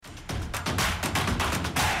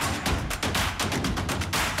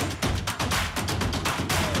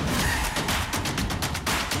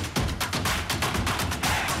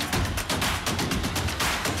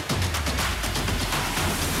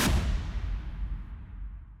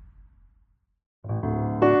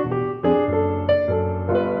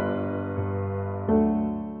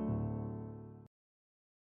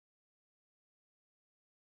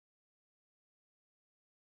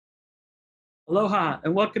Aloha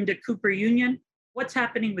and welcome to Cooper Union, what's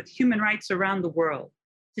happening with human rights around the world.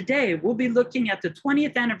 Today, we'll be looking at the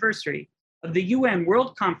 20th anniversary of the UN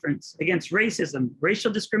World Conference Against Racism, Racial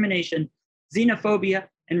Discrimination, Xenophobia,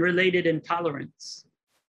 and Related Intolerance.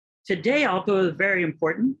 Today, although very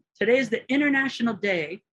important, today is the International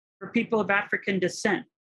Day for People of African Descent.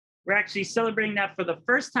 We're actually celebrating that for the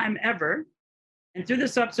first time ever. And through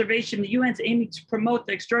this observation, the UN is aiming to promote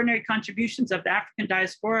the extraordinary contributions of the African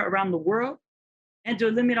diaspora around the world and to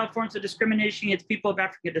eliminate all forms of discrimination against people of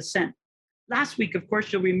African descent. Last week, of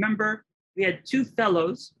course, you'll remember we had two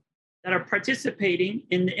fellows that are participating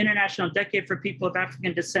in the International Decade for People of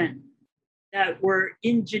African Descent that were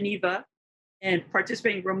in Geneva and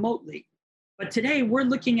participating remotely. But today we're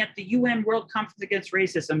looking at the UN World Conference Against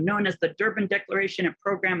Racism, known as the Durban Declaration and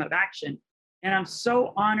Program of Action. And I'm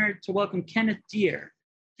so honored to welcome Kenneth Deer.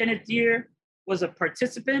 Kenneth Deer was a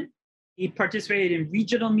participant. He participated in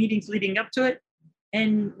regional meetings leading up to it.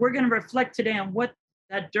 And we're going to reflect today on what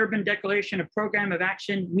that Durban Declaration and Program of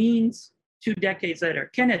Action means 2 decades later.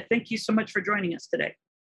 Kenneth, thank you so much for joining us today.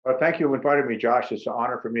 Well, thank you for inviting me, Josh. It's an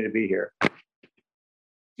honor for me to be here.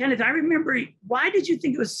 Kenneth, I remember, why did you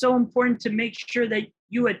think it was so important to make sure that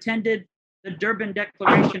you attended the Durban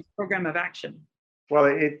Declaration Program of Action? Well,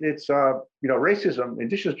 it's racism.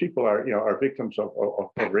 Indigenous people are victims of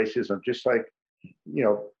racism, just like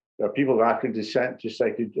people of African descent, just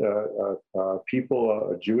like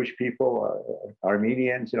Jewish people,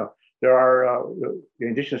 Armenians. There are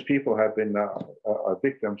indigenous people have been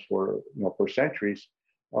victims for centuries,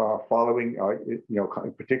 following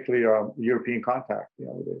particularly European contact.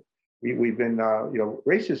 We've been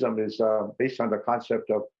racism is based on the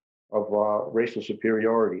concept of racial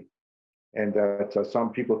superiority. And that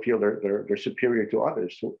some people feel they're superior to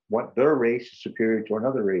others. So their race is superior to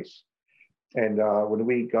another race. And when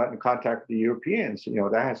we got in contact with the Europeans,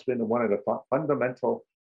 that has been one of the fundamental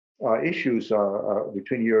issues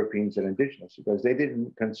between Europeans and Indigenous, because they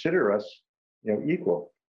didn't consider us,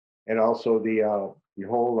 equal. And also the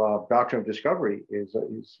whole doctrine of discovery is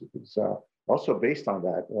also based on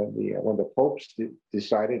that. When the popes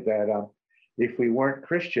decided that if we weren't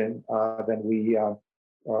Christian, then we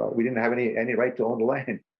didn't have any right to own the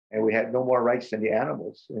land, and we had no more rights than the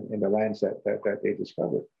animals in the lands that they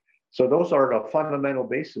discovered. So those are the fundamental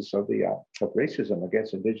basis of racism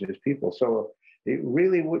against Indigenous people. So it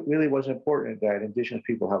really was important that Indigenous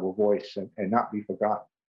people have a voice and not be forgotten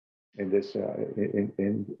in this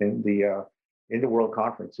in the World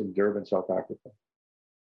Conference in Durban, South Africa.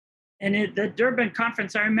 And the Durban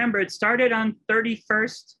Conference, I remember it started on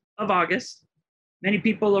 31st of August, many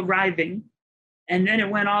people arriving. And then it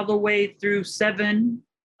went all the way through 7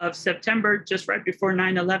 of September, just right before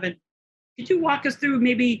 9/11. Could you walk us through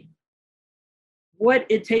maybe what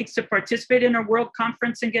it takes to participate in a world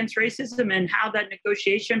conference against racism and how that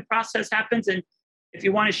negotiation process happens? And if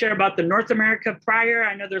you want to share about the North America prior,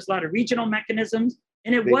 I know there's a lot of regional mechanisms.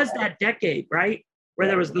 And it was that decade, right? Where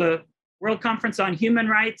there was the World Conference on Human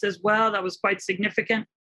Rights as well. That was quite significant.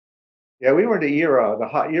 Yeah, we were in the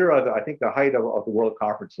hot era, I think the height of the world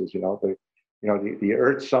conferences, the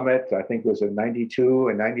Earth Summit, I think, was in 92,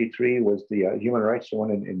 and 93 was the human rights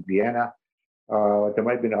one in Vienna. There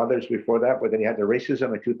might have been others before that, but then you had the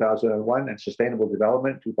racism in 2001 and sustainable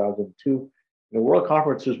development in 2002. The world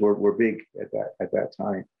conferences were big at that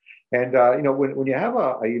time. And when you have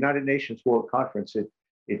a United Nations World Conference,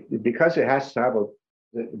 it because it has to have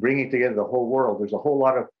bringing together the whole world. There's a whole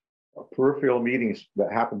lot of peripheral meetings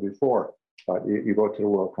that happen before you go to the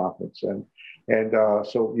World Conference.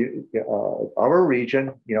 So our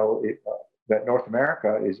region, that North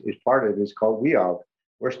America is part of, is called WEOG,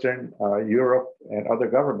 Western Europe and other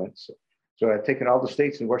governments. So I've taken all the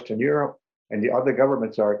states in Western Europe, and the other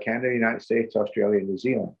governments are Canada, United States, Australia, and New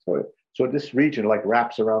Zealand. So this region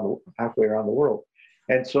wraps around halfway around the world.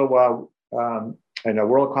 And so and a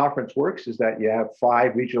World Conference works is that you have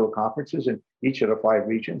 5 regional conferences in each of the 5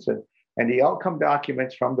 regions, and the outcome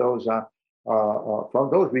documents from those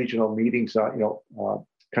regional meetings,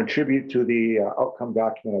 contribute to the outcome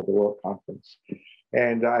document of the World Conference.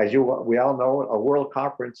 And as we all know, a World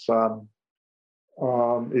Conference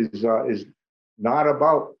is not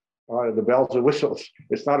about the bells and whistles.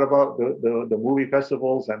 It's not about the movie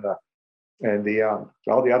festivals and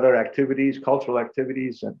all the other activities, cultural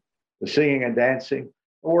activities, and the singing and dancing.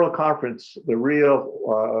 The World Conference, the real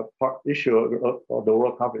issue of the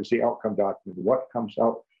World Conference is the outcome document. What comes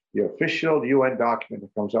out, the official UN document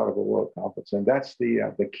that comes out of a World Conference, and that's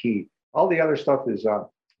the key. All the other stuff is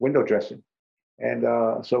window dressing, and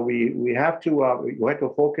so we have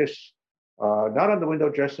to focus not on the window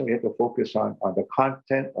dressing. We have to focus on the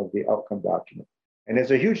content of the outcome document, And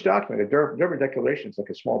there's a huge document. The Durban Declaration is like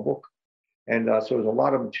a small book, and so there's a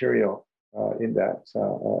lot of material in that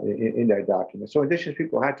document. So indigenous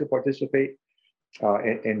people had to participate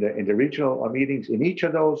in the regional meetings in each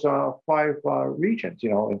of those 5 regions.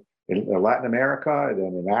 In Latin America,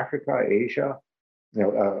 then in Africa, Asia,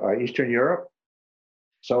 Eastern Europe.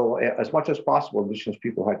 So as much as possible, indigenous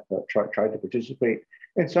people had tried to participate.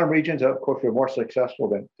 In some regions, of course, we're more successful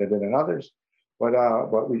than in others.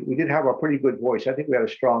 But we did have a pretty good voice. I think we had a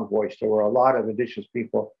strong voice. There were a lot of indigenous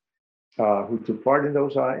people who took part in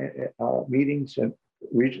those meetings and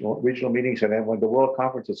regional meetings. And then when the World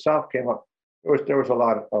Conference itself came up, there was a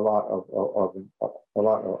lot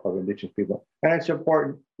of indigenous people, and it's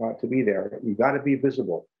important to be there. You got to be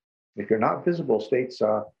visible. If you're not visible, states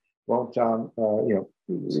won't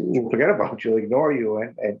will forget about you, ignore you,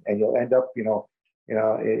 and you'll end up in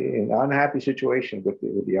an unhappy situation with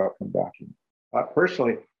the outcome document.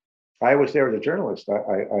 Personally, I was there as a journalist.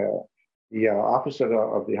 The Office of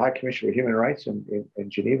the High Commissioner for Human Rights in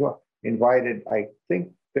Geneva invited, I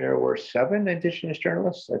think there were 7 indigenous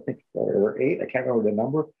journalists, I think, or 8, I can't remember the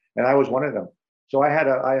number, and I was one of them. So I had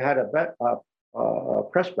a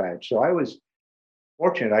press badge. So I was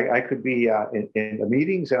fortunate. I could be in the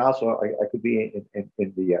meetings, and also I could be in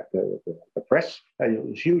the press, a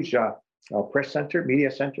huge press center, media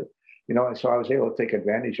center, and so I was able to take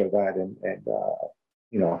advantage of that,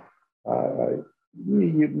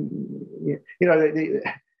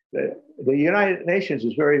 the United Nations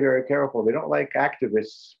is very, very careful. They don't like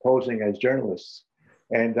activists posing as journalists,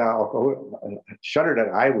 and shudder that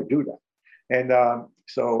I would do that. And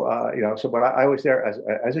but I was there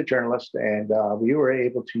as a journalist, and we were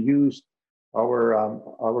able to use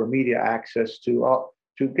our media access to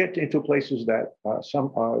get into places that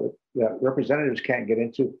that representatives can't get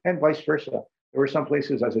into, and vice versa. There were some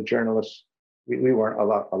places as a journalist we weren't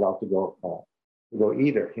allowed to go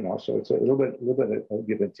either. So it's a little bit of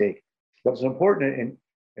give and take. But it's important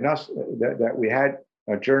in us that we had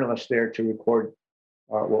journalists there to record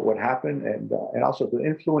what would happen, and also to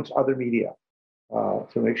influence other media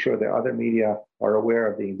to make sure that other media are aware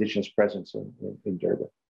of the indigenous presence in Durban.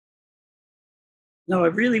 No,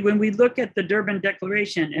 really, when we look at the Durban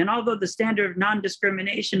Declaration, and although the standard of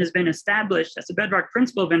non-discrimination has been established as a bedrock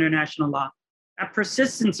principle of international law, that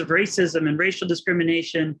persistence of racism and racial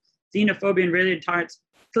discrimination, xenophobia, and related targets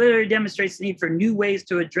clearly demonstrates the need for new ways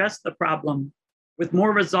to address the problem with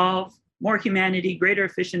more resolve, more humanity, greater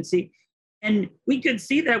efficiency. And we could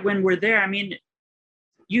see that when we're there. I mean,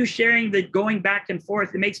 you sharing the going back and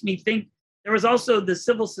forth, it makes me think there was also the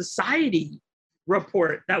civil society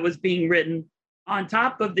report that was being written on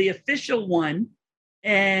top of the official one.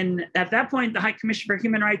 And at that point, the High Commissioner for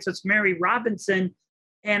Human Rights was Mary Robinson.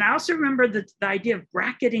 And I also remember the idea of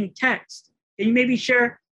bracketing text. Can you maybe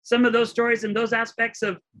share some of those stories and those aspects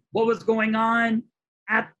of what was going on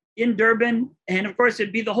in Durban? And of course,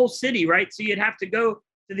 it'd be the whole city, right? So you'd have to go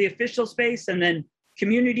to the official space and then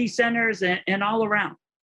community centers and all around.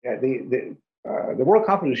 Yeah, the World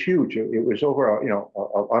Conference was huge. It was over a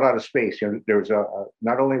lot of space. There was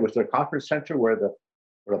not only was there a conference center where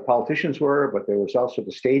the politicians were, but there was also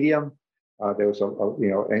the stadium. There was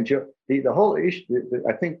NGO. The whole issue.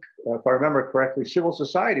 I think, if I remember correctly, civil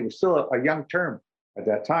society was still a young term at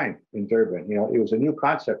that time in Durban. It was a new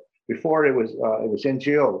concept. Before it was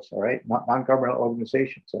NGOs, all right, non-governmental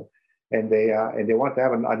organizations, and they wanted to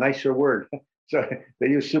have a nicer word, so they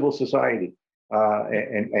used civil society.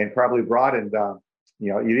 And probably broadened,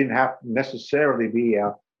 you didn't have to necessarily be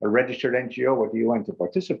a registered NGO whether you wanted to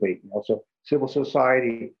participate. So civil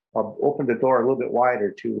society opened the door a little bit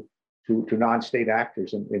wider to non-state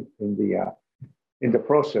actors in the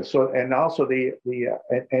process. So, and also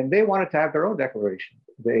and they wanted to have their own declaration.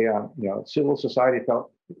 They, civil society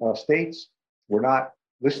felt states were not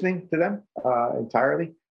listening to them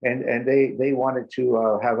entirely, and they wanted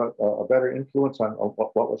to have a better influence on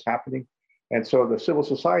what was happening. And so the civil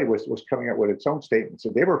society was coming up with its own statement. So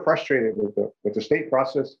they were frustrated with the state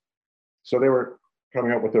process. So they were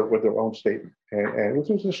coming up with their own statement, and which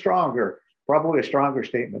was probably a stronger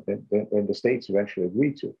statement than the states eventually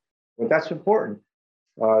agreed to. But that's important.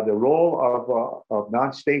 The role of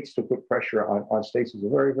non-states to put pressure on states is a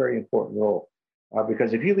very, very important role,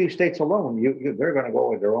 because if you leave states alone, they're going to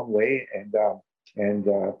go in their own way.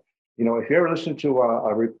 If you ever listen to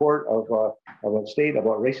a report of a state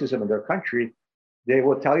about racism in their country, they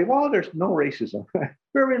will tell you, well, there's no racism,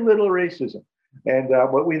 very little racism.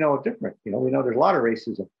 But we know different. We know there's a lot of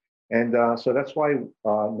racism. And so that's why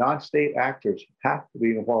non-state actors have to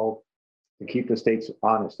be involved to keep the states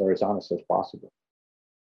honest, or as honest as possible.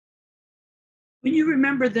 When you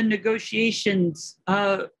remember the negotiations,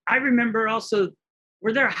 I remember also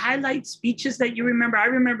were there highlight speeches that you remember? I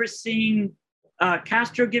remember seeing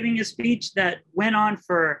Castro giving a speech that went on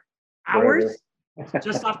for hours,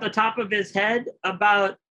 just off the top of his head,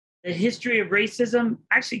 about the history of racism,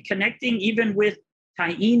 actually connecting even with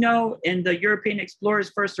Taino and the European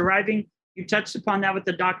explorers first arriving. You touched upon that with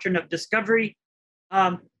the doctrine of discovery.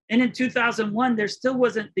 And in 2001, there still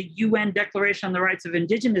wasn't the UN Declaration on the Rights of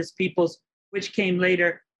Indigenous Peoples, which came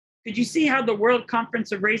later. Could you see how the World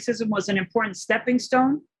Conference of Racism was an important stepping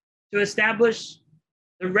stone to establish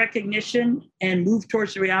the recognition and move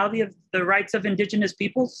towards the reality of the rights of Indigenous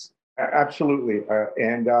peoples? Absolutely. There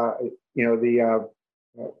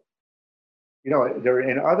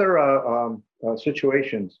in other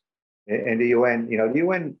situations in the UN, the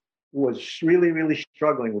UN was really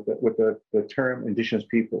struggling with the term Indigenous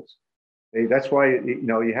peoples. That's why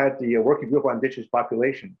you had the Working Group on Indigenous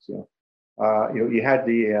Populations. You had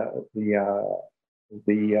the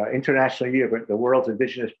International Year of the World's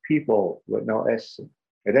Indigenous People with no S,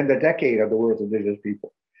 and then the Decade of the World's Indigenous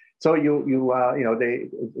People. So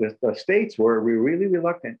the states were really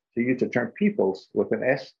reluctant to use the term peoples with an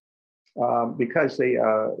S because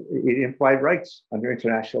it implied rights under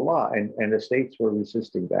international law, and the states were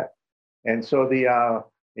resisting that. And so the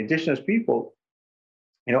Indigenous people,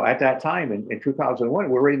 at that time in 2001,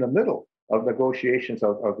 we were in the middle of negotiations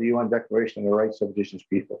of the UN Declaration on the Rights of Indigenous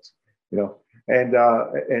Peoples, and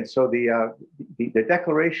so the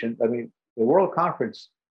declaration, the World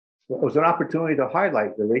Conference was an opportunity to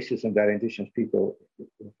highlight the racism that Indigenous people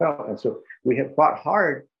felt, and so we have fought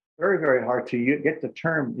hard, very hard, to get the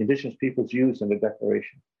term Indigenous peoples used in the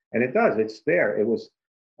declaration, and it does. It's there. It was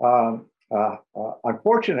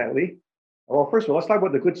unfortunately. Well, first of all, let's talk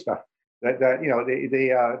about the good stuff. That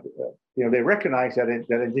they recognized that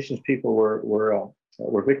Indigenous people were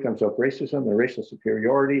victims of racism and racial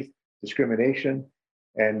superiority, discrimination,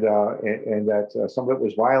 and that some of it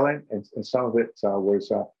was violent and some of it was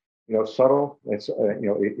subtle. And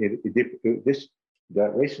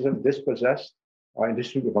that racism dispossessed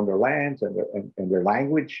Indigenous people from their lands and their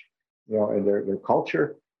language, and their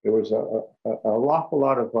culture. There was an awful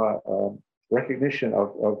lot of recognition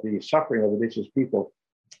of the suffering of Indigenous people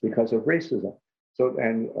because of racism. So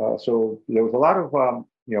there was a lot of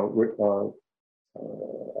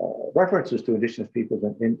references to Indigenous peoples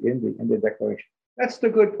in the declaration. That's the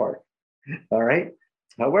good part. All right.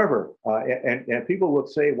 However, and people would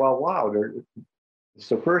say, well, wow, it's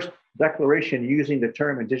the first declaration using the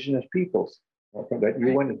term Indigenous peoples that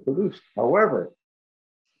UN has produced. However,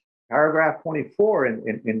 paragraph 24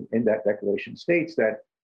 in that declaration states that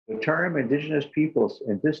the term Indigenous peoples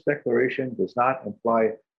in this declaration does not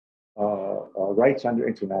imply rights under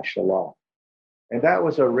international law. And that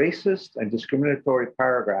was a racist and discriminatory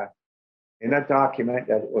paragraph in a document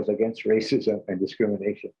that was against racism and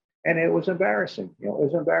discrimination. And it was embarrassing. It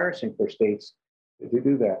was embarrassing for states to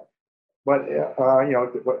do that. But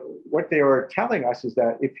what they were telling us is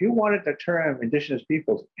that if you wanted the term Indigenous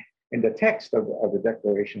peoples in the text of the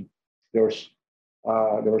declaration, there was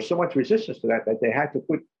so much resistance to that they had to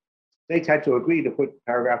put. States had to agree to put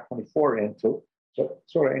paragraph 24 in, so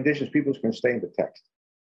sort of Indigenous peoples can stay in the text.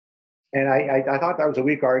 And I thought that was a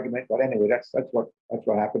weak argument, but anyway, that's what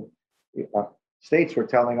happened. States were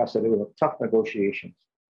telling us that it was tough negotiations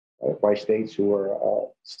by states who were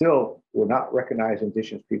not recognizing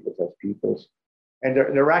Indigenous peoples as peoples, and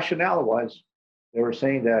their rationale was they were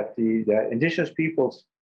saying that the Indigenous peoples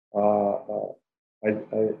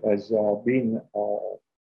as being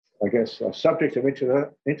subject of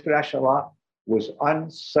international law was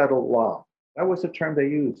unsettled law. That was the term they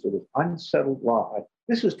used. It was unsettled law.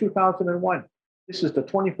 This is 2001. This is the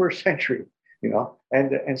 21st century,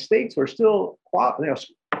 and states were still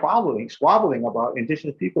squabbling about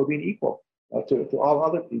Indigenous people being equal to all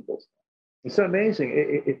other peoples. It's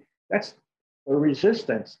amazing. That's the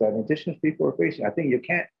resistance that Indigenous people are facing. I think you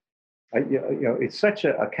can't. It's such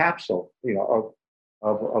a capsule,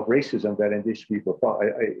 of racism that Indigenous people felt.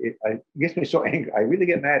 It gets me so angry. I really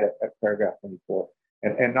get mad at paragraph 24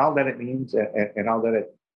 and all that it means and all that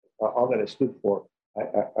it stood for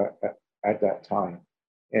at that time.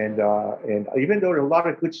 And even though there's a lot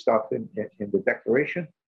of good stuff in the declaration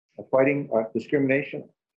of fighting discrimination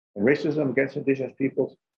and racism against Indigenous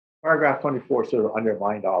peoples, paragraph 24 sort of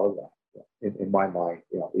undermined all of that in my mind.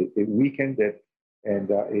 It weakened it, and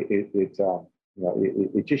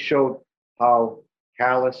it just showed how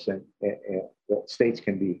callous and states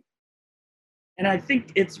can be. And I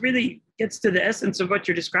think it's really gets to the essence of what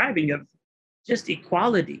you're describing, of just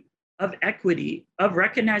equality, of equity, of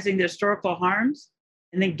recognizing the historical harms,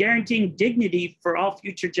 and then guaranteeing dignity for all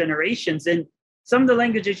future generations. And some of the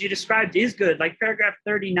languages you described is good, like paragraph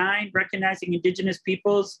 39, recognizing indigenous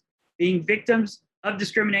peoples being victims of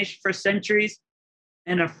discrimination for centuries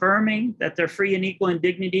and affirming that they're free and equal in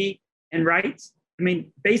dignity and rights. I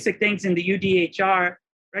mean, basic things in the UDHR,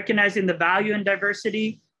 recognizing the value in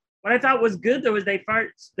diversity. What I thought was good, though, is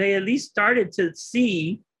they at least started to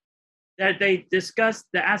see that they discussed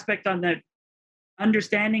the aspect on the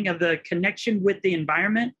understanding of the connection with the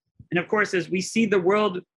environment. And of course, as we see the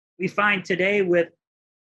world we find today with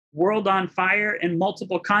world on fire in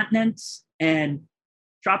multiple continents and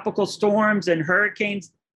tropical storms and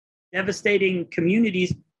hurricanes devastating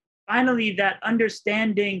communities, finally that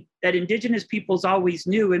understanding that indigenous peoples always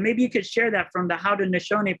knew, and maybe you could share that from the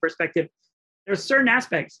Haudenosaunee perspective. There's certain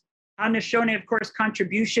aspects. Haudenosaunee, of course,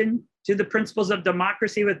 contribution to the principles of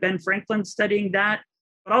democracy with Ben Franklin studying that,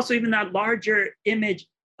 but also even that larger image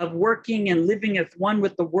of working and living as one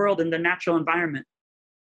with the world and the natural environment.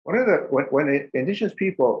 When indigenous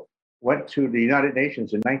people went to the United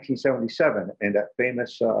Nations in 1977 and that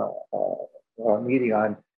famous meeting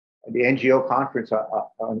on the NGO conference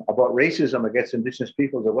about racism against indigenous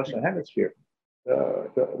peoples of the Western Hemisphere,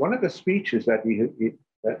 one of the speeches that the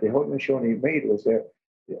Haudenosaunee made was there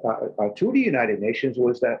to the United Nations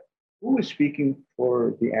was that who is speaking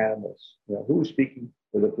for the animals? You know, who is speaking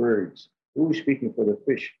for the birds? Who is speaking for the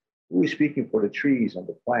fish? Who is speaking for the trees and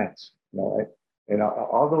the plants? You know, and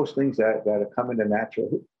all those things that come in the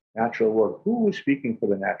natural world. Who is speaking for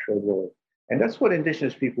the natural world? And that's what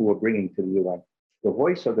indigenous people were bringing to the UN, the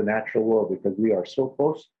voice of the natural world, because we are so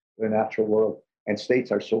close to the natural world and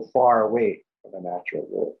states are so far away from the natural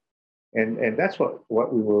world. And that's what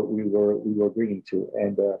we were bringing to.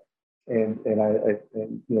 And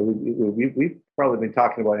you know, we've probably been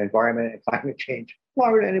talking about environment and climate change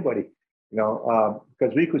longer than anybody, you know,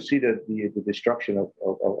 because we could see the destruction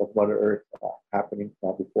of Mother Earth happening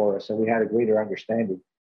before us, and we had a greater understanding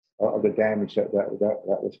of the damage that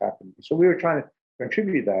was happening. So we were trying to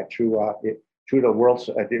contribute that through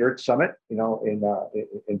the Earth Summit, you know,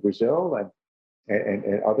 in Brazil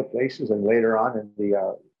and other places, and later on in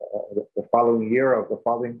the following year of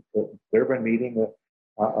the Durban meeting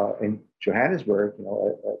in Johannesburg, you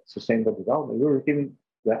know, at Sustainable Development, we were giving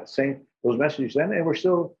those messages then, and we're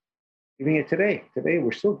still giving it today. Today,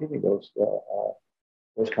 we're still giving those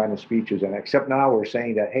kind of speeches, and except now we're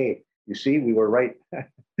saying that, hey, you see, we were right.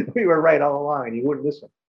 We were right all along, and you wouldn't listen.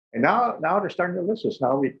 And now they're starting to listen.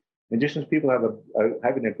 Now indigenous people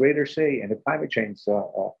having a greater say in the climate change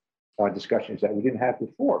discussions that we didn't have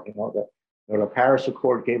before. You know, the Paris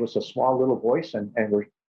Accord gave us a small little voice, and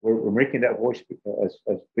we're making that voice as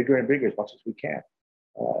bigger and bigger as much as we can.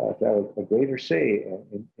 A greater say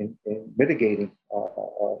in mitigating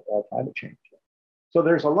climate change. So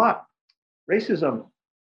there's a lot. Racism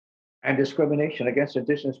and discrimination against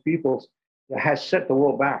indigenous peoples has set the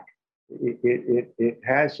world back. It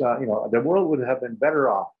has, you know, the world would have been better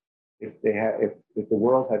off if the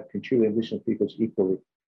world had treated indigenous peoples equally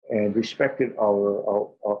and respected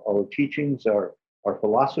our teachings, our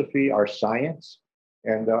philosophy, our science,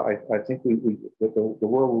 and I think the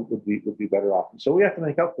world would be better off. And so we have to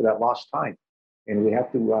make up for that lost time, and we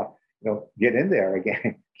have to you know, get in there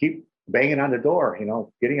again, keep banging on the door, you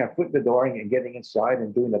know, getting our foot in the door and getting inside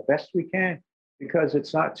and doing the best we can, because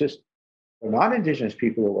it's not just the non-indigenous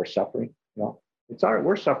people who are suffering, you know,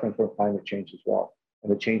 we're suffering from climate change as well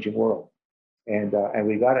and the changing world, and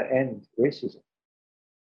we got to end racism.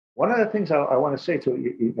 One of the things I want to say to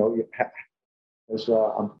you know, is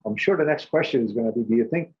I'm sure the next question is going to be, do you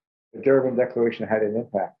think the Durban Declaration had an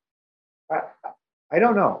impact? I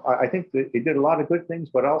don't know. I think that it did a lot of good things,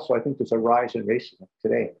 but also I think there's a rise in racism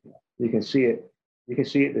today. You can see it. You can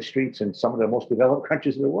see it in the streets in some of the most developed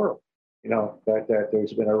countries in the world. You know, that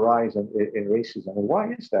there's been a rise in racism, and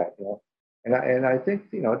why is that? You know, and I think,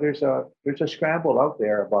 you know, there's a scramble out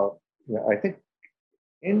there about, you know, I think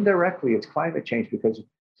indirectly it's climate change because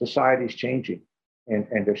society is changing,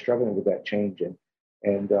 and they're struggling with that change,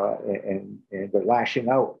 and they're lashing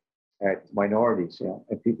out at minorities, you know,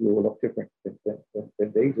 and people who look different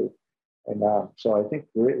than they do. And so I think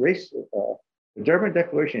the Durban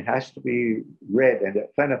Declaration has to be read, and the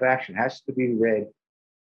plan of action has to be read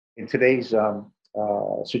in today's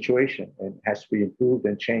situation, and has to be improved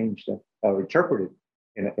and changed and interpreted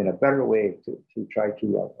in a better way to try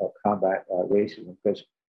to combat racism, because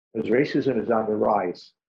racism is on the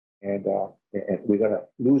rise, and we're going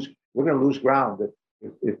to lose ground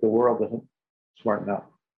if the world doesn't smarten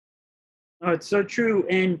up. Oh, it's so true.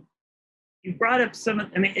 And you brought up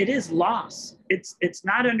I mean, it is loss. It's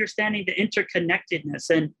not understanding the interconnectedness.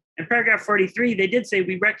 And in paragraph 43, they did say,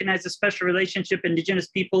 we recognize the special relationship indigenous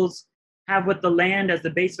peoples have with the land as the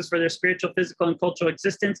basis for their spiritual, physical, and cultural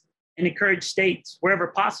existence, and encourage states, wherever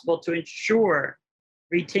possible, to ensure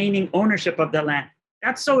retaining ownership of the land.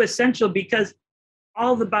 That's so essential because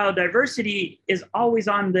all the biodiversity is always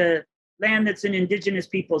on the land that's in indigenous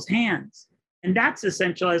people's hands. And that's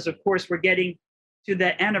essential as, of course, we're getting to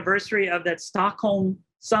the anniversary of that Stockholm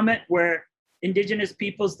summit where indigenous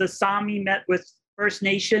peoples, the Sami, met with First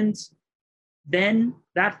Nations, then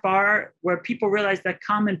that far, where people realize that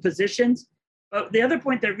common positions. But the other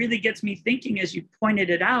point that really gets me thinking, as you pointed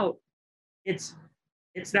it out, it's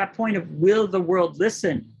that point of, will the world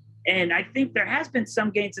listen? And I think there has been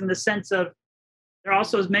some gains in the sense of, there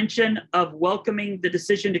also is mention of welcoming the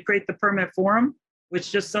decision to create the Permanent Forum,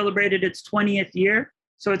 which just celebrated its 20th year.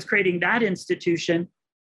 So it's creating that institution.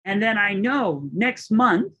 And then I know next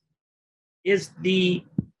month is the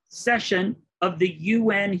session of the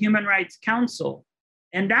UN Human Rights Council.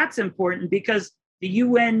 And that's important because the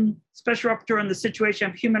UN Special Rapporteur on the situation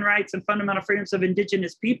of human rights and fundamental freedoms of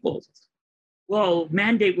indigenous peoples, well,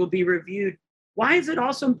 mandate will be reviewed. Why is it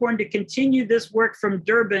also important to continue this work from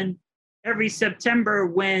Durban every September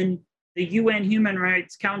when the UN Human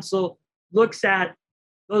Rights Council looks at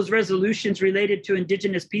those resolutions related to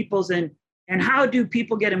indigenous peoples and how do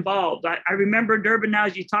people get involved? I remember Durban now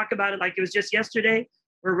as you talk about it like it was just yesterday.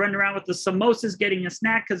 We're running around with the samosas getting a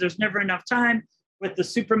snack because there's never enough time, with the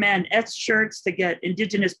Superman S shirts to get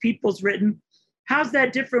indigenous peoples written. How's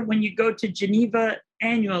that different when you go to Geneva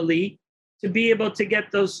annually to be able to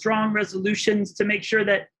get those strong resolutions to make sure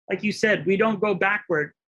that, like you said, we don't go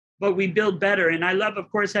backward, but we build better? And I love,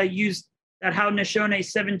 of course, how you used that Haudenosaunee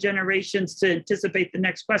 7 generations to anticipate the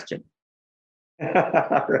next question.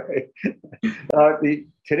 Right.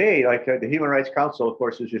 Today, the Human Rights Council, of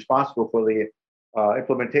course, is responsible for the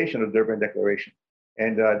implementation of the Durban Declaration.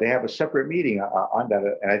 And they have a separate meeting on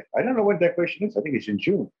that. And I don't know when the declaration is. I think it's in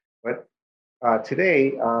June. But today,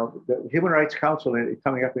 the Human Rights Council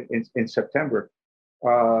coming up in September.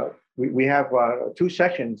 We have 2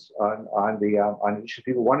 sessions on indigenous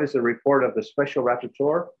people. One is the report of the Special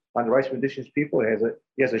Rapporteur on the rights of indigenous people.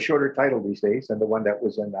 He has a shorter title these days than the one that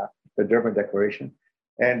was in the Durban Declaration.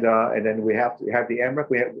 And then we have to have the MRIP.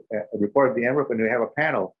 We have a report of the MRIP, and we have a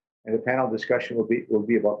panel. And the panel discussion will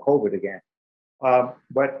be about COVID again.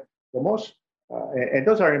 But the most and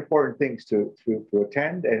those are important things to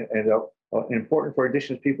attend and important for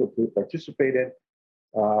indigenous people to participate in.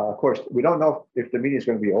 Of course, we don't know if the meeting is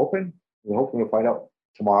going to be open. We're hoping we'll find out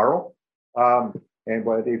tomorrow.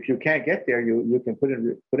 But if you can't get there, you can put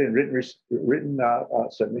in written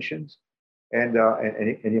submissions, and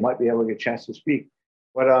you might be able to get a chance to speak.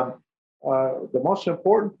 But the most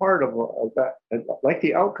important part of that, like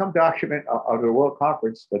the outcome document of the World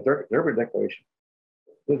Conference, the Durban Declaration,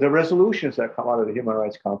 the resolutions that come out of the Human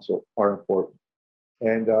Rights Council are important.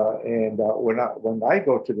 And when I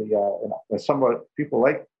go to the some people,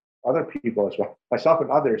 like other people as well, myself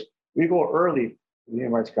and others, we go early to the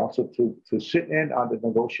Human Rights Council to sit in on the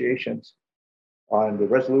negotiations on the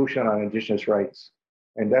resolution on indigenous rights,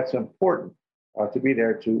 and that's important to be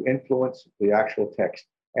there to influence the actual text.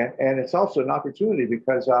 And it's also an opportunity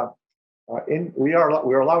because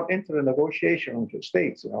we're allowed into the negotiation with the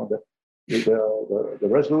states. You know, the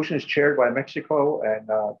resolution is chaired by Mexico and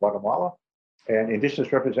Guatemala, and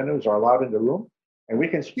indigenous representatives are allowed in the room, and we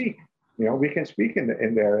can speak. You know, we can speak in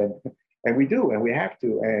there, and we do, and we have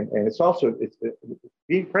to. And it's also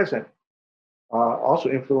being present also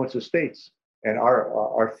influences states, and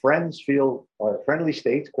our friends feel, our friendly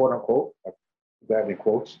states, quote unquote, that in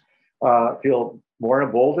quotes, feel more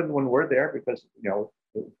emboldened when we're there because, you know,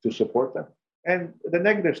 to support them. And the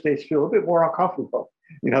negative states feel a bit more uncomfortable,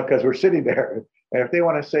 you know, because we're sitting there. And if they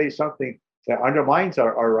want to say something that undermines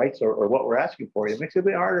our rights or what we're asking for, it makes it a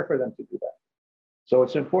bit harder for them to do that. So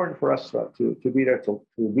it's important for us to be there, to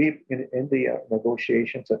be in the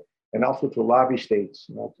negotiations, and also to lobby states,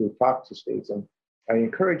 you know, to talk to states. And I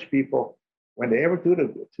encourage people, when they ever do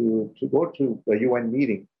to go to the UN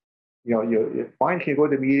meeting, you know, you can go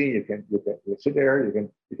to the meeting, you can sit there, you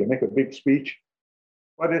can make a big speech,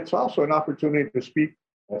 but it's also an opportunity to speak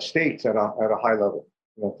at states at a high level,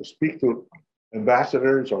 you know, to speak to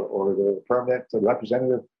ambassadors or the permanent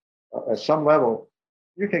representative at some level.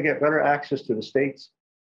 You can get better access to the states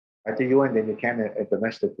at the UN than you can at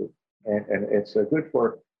domestically, and it's good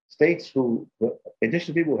for states who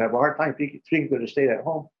indigenous people have a hard time speaking to the state at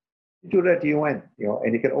home. You do it at the UN, you know,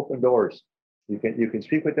 and you can open doors. You can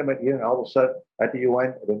speak with them at the UN, all of a sudden at the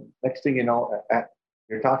UN. The next thing you know,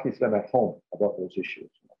 you're talking to them at home about those issues.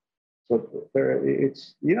 So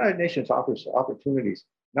it's the United Nations offers opportunities,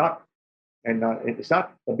 it's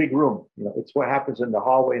not a big room. You know, it's what happens in the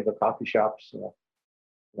hallway of the coffee shops. You know,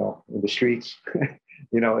 in the streets.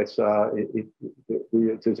 There's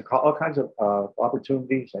all kinds of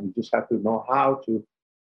opportunities, and you just have to know how to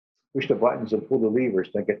push the buttons and pull the levers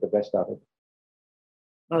to get the best out of it.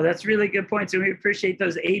 Oh, that's really good points. And we appreciate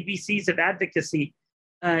those ABCs of advocacy.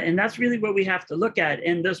 And that's really what we have to look at.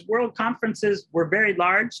 And those world conferences were very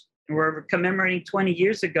large, and we're commemorating 20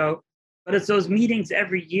 years ago. But it's those meetings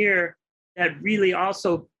every year that really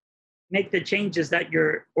also make the changes that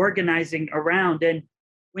you're organizing around. And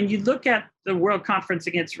when you look at the World Conference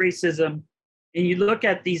Against Racism and you look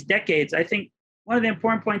at these decades, I think one of the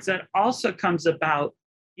important points that also comes about,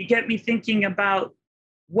 you get me thinking about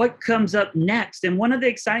what comes up next. And one of the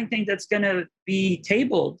exciting things that's going to be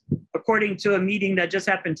tabled, according to a meeting that just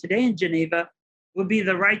happened today in Geneva, will be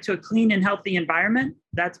the right to a clean and healthy environment.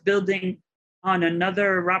 That's building on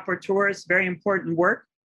another rapporteur's very important work.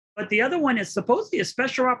 But the other one is supposedly a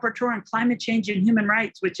special rapporteur on climate change and human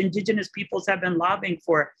rights, which Indigenous peoples have been lobbying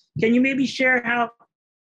for. Can you maybe share how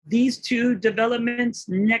these two developments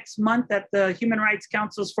next month at the Human Rights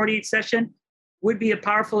Council's 48th session would be a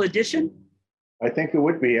powerful addition? I think it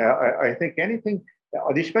would be. I think anything,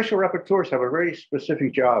 these special rapporteurs have a very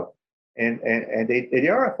specific job, and they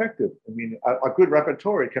are effective. I mean, a good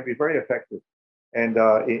rapporteur, it can be very effective. And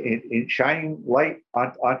in shining light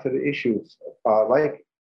onto the issues, like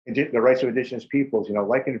the rights of Indigenous peoples,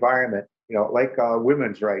 like environment, like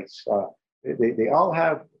women's rights, they all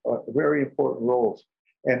have very important roles.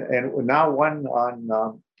 And now one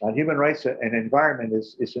on human rights and environment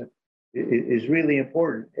is really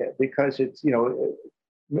important, because it's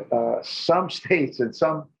some states and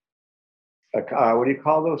some what do you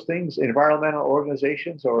call those things, environmental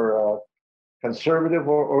organizations or conservative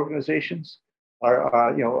organizations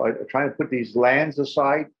are trying to put these lands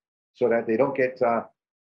aside so that they don't get to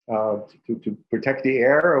protect the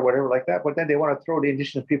air or whatever like that, but then they want to throw the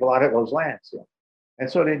Indigenous people out of those lands. And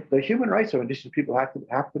so the human rights of Indigenous people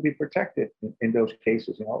have to be protected in those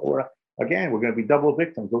cases. Again, we're going to be double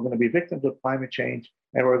victims. We're going to be victims of climate change,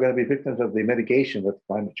 and we're going to be victims of the mitigation of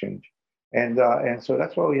climate change. And so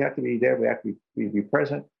that's why we have to be there. We have to be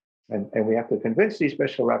present, and we have to convince these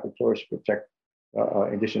special rapporteurs to protect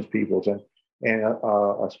Indigenous peoples. And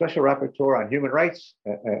a special rapporteur on human rights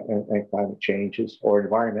and climate changes or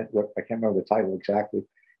environment, I can't remember the title exactly,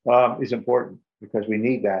 is important, because we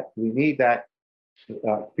need that. We need that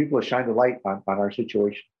people to shine the light on our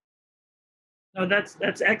situation. No, that's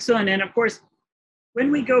excellent. And of course, when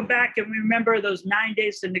we go back and we remember those 9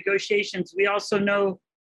 days of negotiations, we also know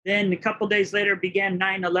then a couple days later began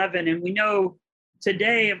 9/11. And we know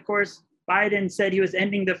today, of course, Biden said he was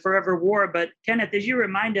ending the forever war. But Kenneth, as you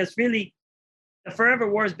remind us, really, the forever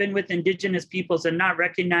war has been with Indigenous peoples and not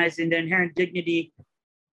recognizing the inherent dignity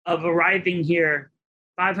of arriving here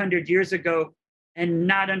 500 years ago and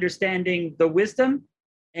not understanding the wisdom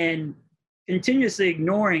and continuously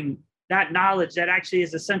ignoring that knowledge that actually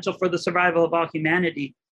is essential for the survival of all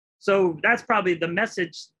humanity. So that's probably the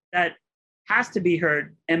message that has to be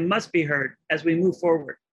heard and must be heard as we move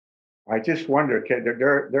forward. I just wonder,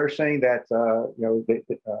 they're saying that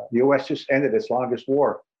the U.S. just ended its longest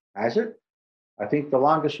war. Has it? I think the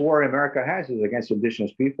longest war America has is against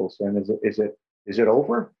Indigenous peoples. And is it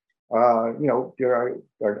over? There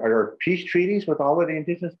are peace treaties with all of the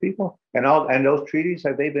Indigenous people, and those treaties,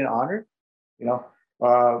 have they been honored?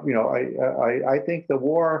 I think the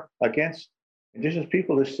war against Indigenous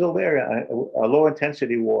people is still there, a low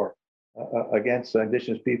intensity war against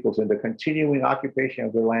Indigenous peoples, and the continuing occupation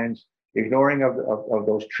of their lands, ignoring of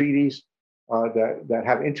those treaties that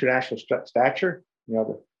have international stature.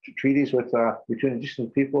 The treaties between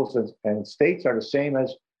Indigenous peoples and states are the same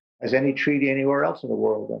as any treaty anywhere else in the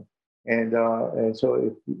world. And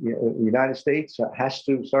so the United States has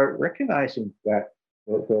to start recognizing that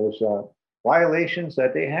those violations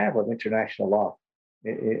that they have of international law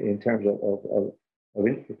in terms of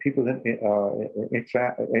people's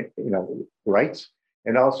rights,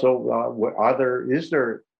 and also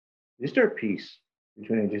is there peace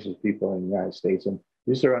between Indigenous people and the United States, and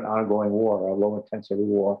is there an ongoing war, a low intensity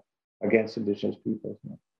war against Indigenous peoples?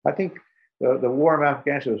 I think the war in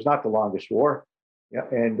Afghanistan was not the longest war. Yeah,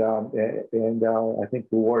 and I think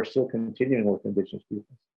the war is still continuing with Indigenous people.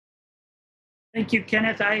 Thank you,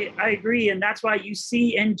 Kenneth. I agree. And that's why you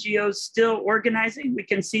see NGOs still organizing. We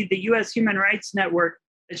can see the U.S. Human Rights Network,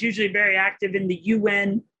 that's usually very active in the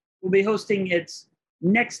UN, will be hosting its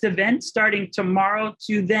next event starting tomorrow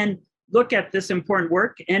to then look at this important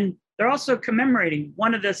work. And they're also commemorating.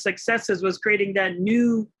 One of the successes was creating that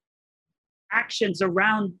new actions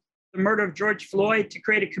around the murder of George Floyd, to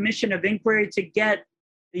create a commission of inquiry to get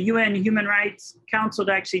the UN Human Rights Council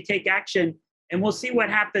to actually take action. And we'll see what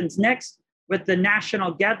happens next. with the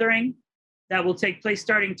national gathering that will take place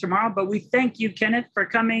starting tomorrow. But we thank you, Kenneth, for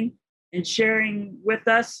coming and sharing with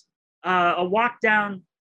us a walk down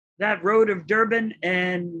that road of Durban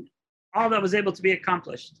and all that was able to be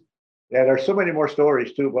accomplished. Yeah, there's so many more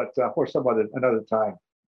stories too, but for some another time.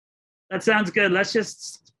 That sounds good. Let's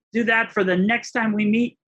just do that for the next time we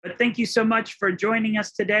meet. But thank you so much for joining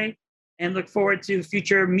us today, and look forward to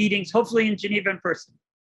future meetings, hopefully in Geneva in person.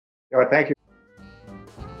 Yeah, thank you.